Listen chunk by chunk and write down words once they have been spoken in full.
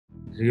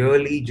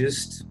really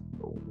just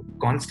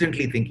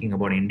constantly thinking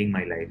about ending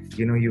my life.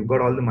 You've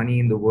got all the money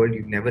in the world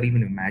you've never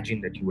even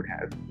imagined that you would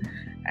have,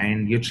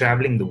 and you're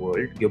traveling the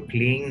world, you're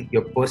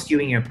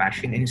pursuing your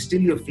passion, and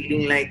still you're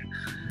feeling like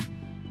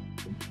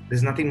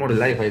there's nothing more to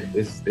life.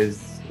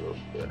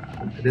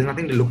 There's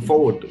nothing to look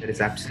forward to.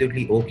 It's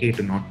absolutely okay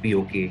to not be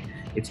okay.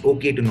 It's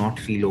okay to not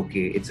feel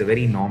okay. It's a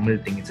very normal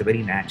thing. It's a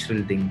very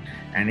natural thing.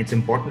 And it's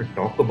important to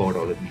talk about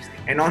all of these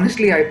things. And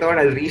honestly, I thought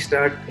I'll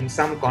restart in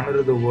some corner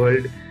of the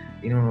world,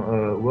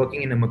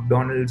 working in a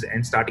McDonald's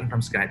and starting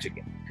from scratch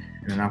again.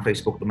 And then after I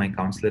spoke to my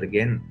counselor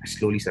again, I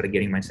slowly started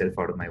getting myself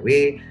out of my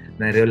way.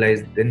 And I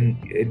realized, then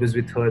it was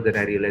with her that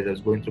I realized I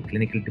was going through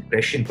clinical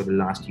depression for the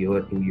last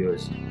year, 2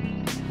 years.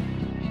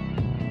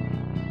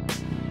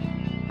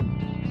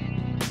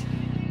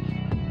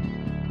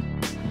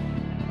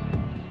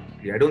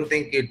 I don't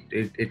think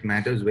it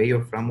matters where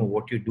you're from or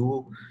what you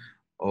do,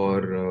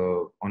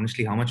 or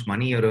honestly how much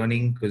money you're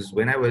earning. Because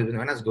when I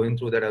was going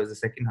through that, I was the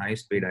second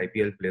highest paid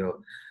IPL player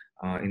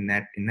in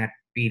that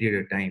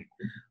period of time.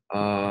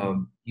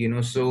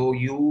 So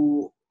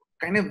you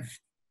kind of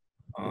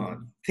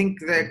think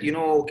that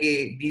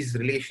okay, this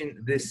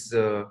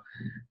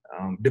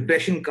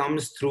depression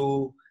comes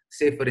through,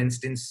 say for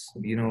instance,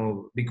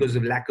 because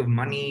of lack of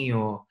money,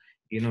 or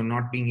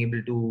not being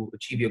able to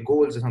achieve your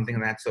goals or something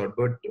of that sort.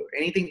 But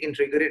anything can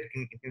trigger it.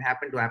 It can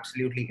happen to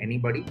absolutely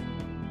anybody.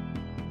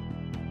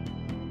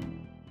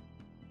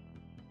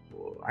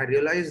 I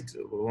realized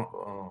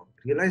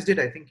it,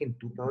 I think, in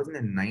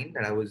 2009,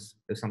 that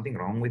there's something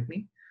wrong with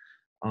me.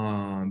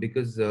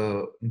 Because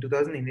in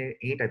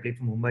 2008 I played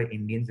for Mumbai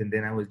Indians, and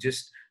then I was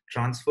just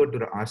transferred to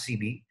the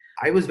RCB.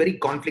 I was very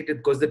conflicted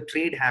because the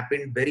trade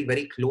happened very,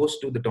 very close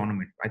to the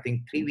tournament. I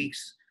think 3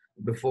 weeks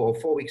before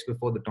or 4 weeks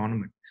before the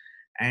tournament.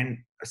 And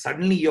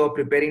suddenly you're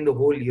preparing the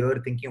whole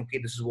year thinking, okay,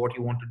 this is what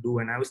you want to do.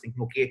 And I was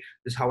thinking, okay,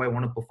 this is how I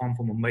want to perform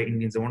for Mumbai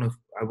Indians. I want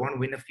to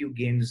win a few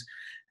games,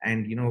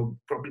 and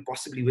probably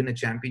possibly win a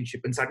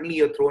championship. And suddenly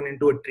you're thrown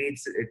into a trade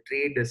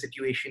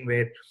situation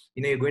where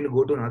you're going to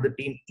go to another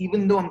team.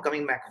 Even though I'm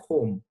coming back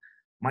home,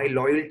 my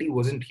loyalty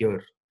wasn't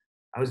here.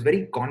 I was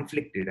very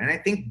conflicted, and I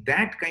think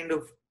that kind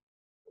of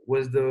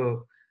was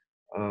the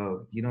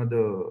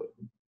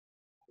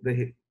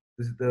the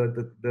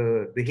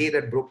the hay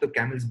that broke the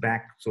camel's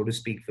back, so to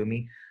speak, for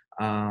me.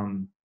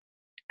 And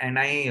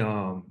I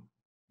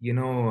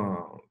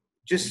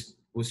just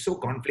was so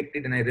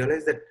conflicted, and I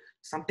realized that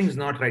something's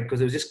not right,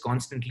 because I was just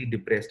constantly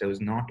depressed. I was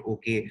not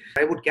okay.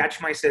 I would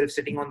catch myself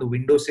sitting on the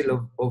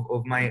windowsill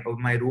of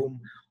my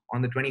room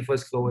on the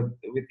 21st floor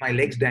with my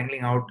legs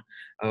dangling out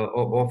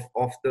of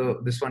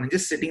this one, and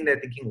just sitting there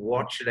thinking,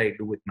 what should I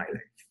do with my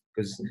life?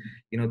 Because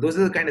those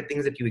are the kind of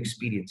things that you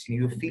experience.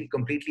 You feel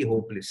completely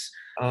hopeless.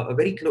 A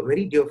very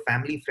dear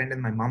family friend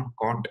and my mom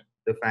caught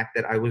the fact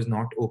that I was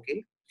not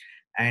okay,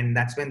 and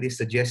that's when they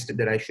suggested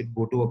that I should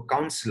go to a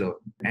counselor.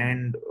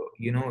 And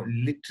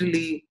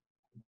literally,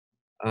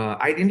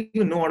 I didn't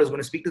even know what I was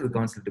going to speak to the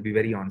counselor, to be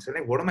very honest. And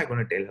like, what am I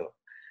going to tell her?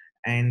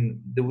 And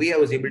the way I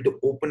was able to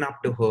open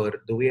up to her,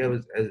 the way I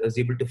was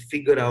able to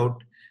figure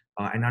out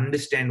and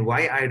understand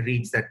why I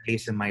reached that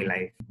place in my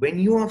life. When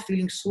you are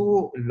feeling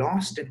so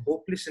lost and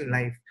hopeless in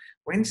life,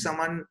 when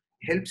someone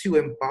helps you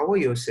empower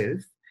yourself,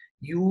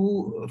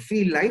 you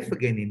feel life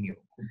again in you.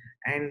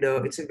 And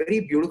it's a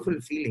very beautiful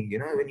feeling,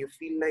 when you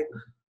feel like,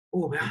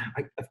 oh, yeah,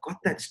 I've got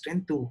that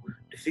strength to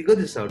figure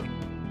this out.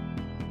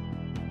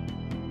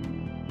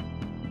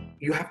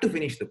 You have to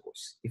finish the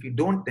course. If you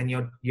don't, then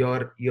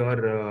you're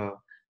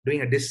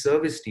doing a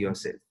disservice to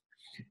yourself.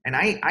 And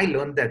I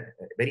learned that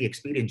very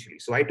experientially.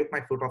 So I took my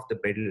foot off the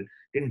pedal,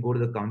 didn't go to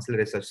the counselor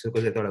as such,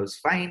 because I thought I was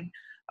fine.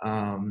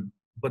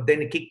 But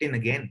then it kicked in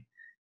again,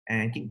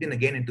 and kicked in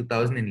again in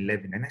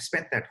 2011. And I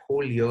spent that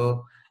whole year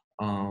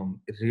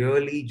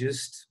really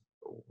just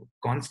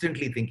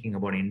constantly thinking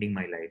about ending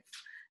my life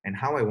and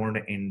how I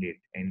wanted to end it.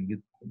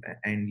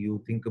 And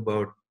you think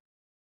about,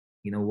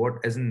 what,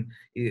 as in,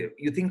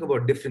 you think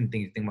about different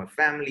things. You think about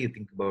family, you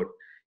think about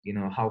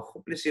how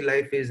hopeless your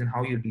life is and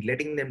how you'll be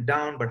letting them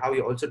down, but how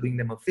you're also doing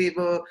them a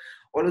favor.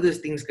 All of those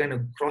things kind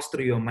of cross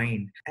through your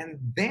mind. And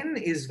then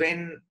is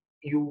when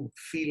you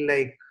feel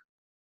like,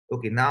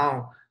 okay,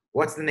 now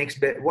what's the next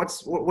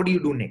what do you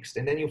do next?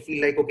 And then you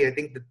feel like, okay, I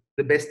think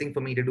the best thing for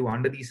me to do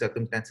under these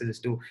circumstances is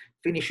to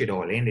finish it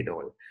all, end it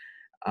all.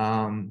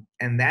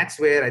 And that's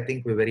where I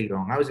think we're very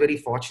wrong. I was very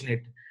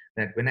fortunate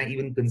that when I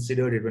even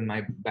considered it,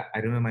 I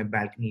remember my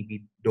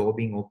balcony door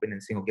being open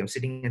and saying, okay, I'm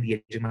sitting at the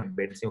edge of my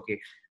bed and saying, okay,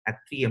 at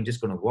 3, I'm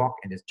just going to walk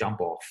and just jump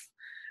off.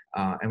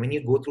 And when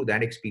you go through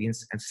that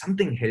experience, and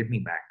something held me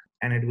back,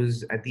 and it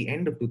was at the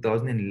end of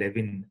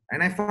 2011,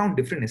 and I found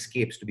different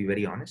escapes, to be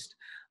very honest.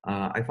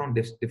 I found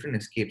different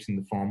escapes in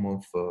the form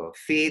of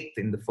faith,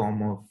 in the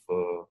form of,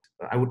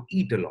 I would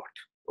eat a lot.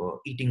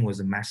 Eating was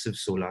a massive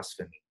solace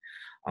for me.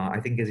 I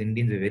think as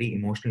Indians, we're very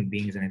emotional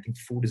beings, and I think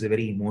food is a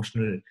very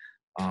emotional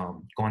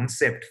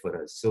concept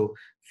for us. So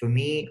for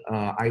me,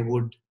 I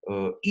would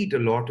eat a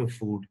lot of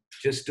food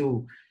just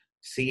to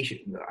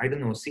satiate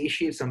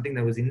something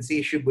that was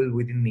insatiable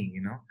within me,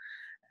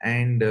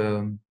 and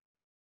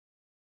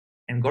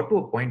and got to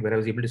a point where I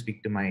was able to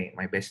speak to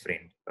my best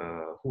friend,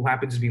 who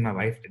happens to be my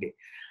wife today.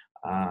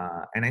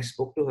 And I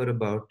spoke to her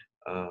about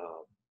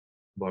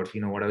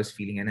what I was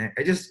feeling, and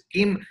I just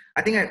came.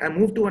 I think I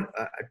moved to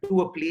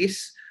a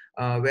place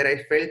where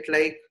I felt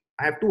like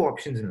I have two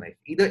options in life: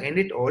 either end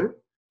it all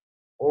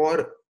or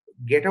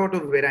get out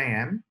of where I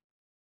am,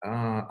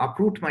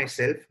 uproot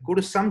myself, go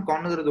to some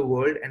corner of the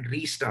world and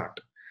restart.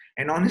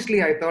 And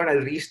honestly, I thought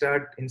I'll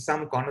restart in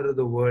some corner of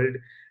the world,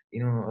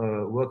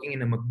 working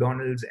in a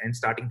McDonald's and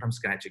starting from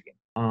scratch again.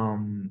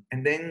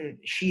 And then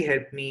she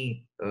helped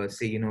me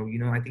say,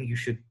 I think you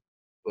should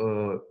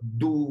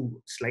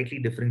do slightly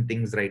different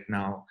things right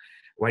now.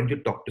 Why don't you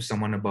talk to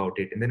someone about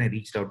it? And then I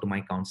reached out to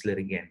my counselor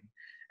again.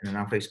 And then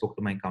after I spoke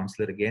to my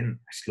counselor again,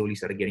 I slowly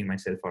started getting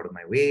myself out of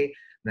my way.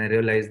 And I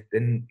realized,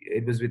 then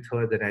it was with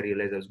her that I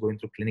realized I was going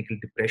through clinical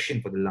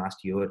depression for the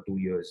last year, 2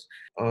 years.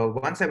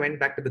 Once I went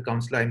back to the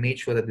counselor, I made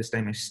sure that this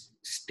time I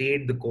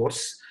stayed the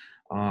course.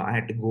 I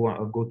had to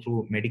go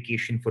through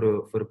medication for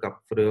a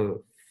couple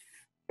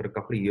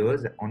of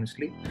years,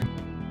 honestly.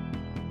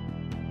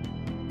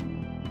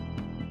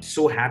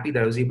 So happy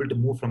that I was able to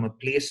move from a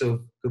place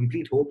of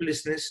complete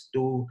hopelessness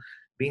to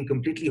being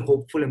completely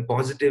hopeful and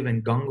positive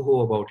and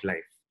gung-ho about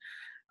life.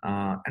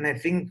 And I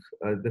think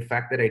the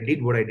fact that I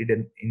did what I did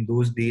in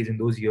those days, in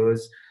those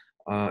years,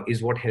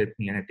 is what helped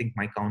me. And I think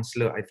my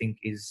counselor,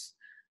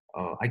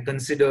 I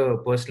consider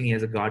personally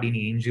as a guardian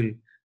angel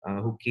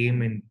who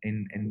came and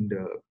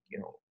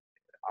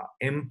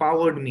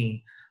empowered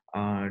me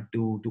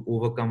to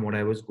overcome what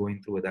I was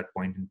going through at that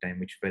point in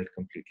time, which felt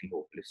completely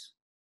hopeless.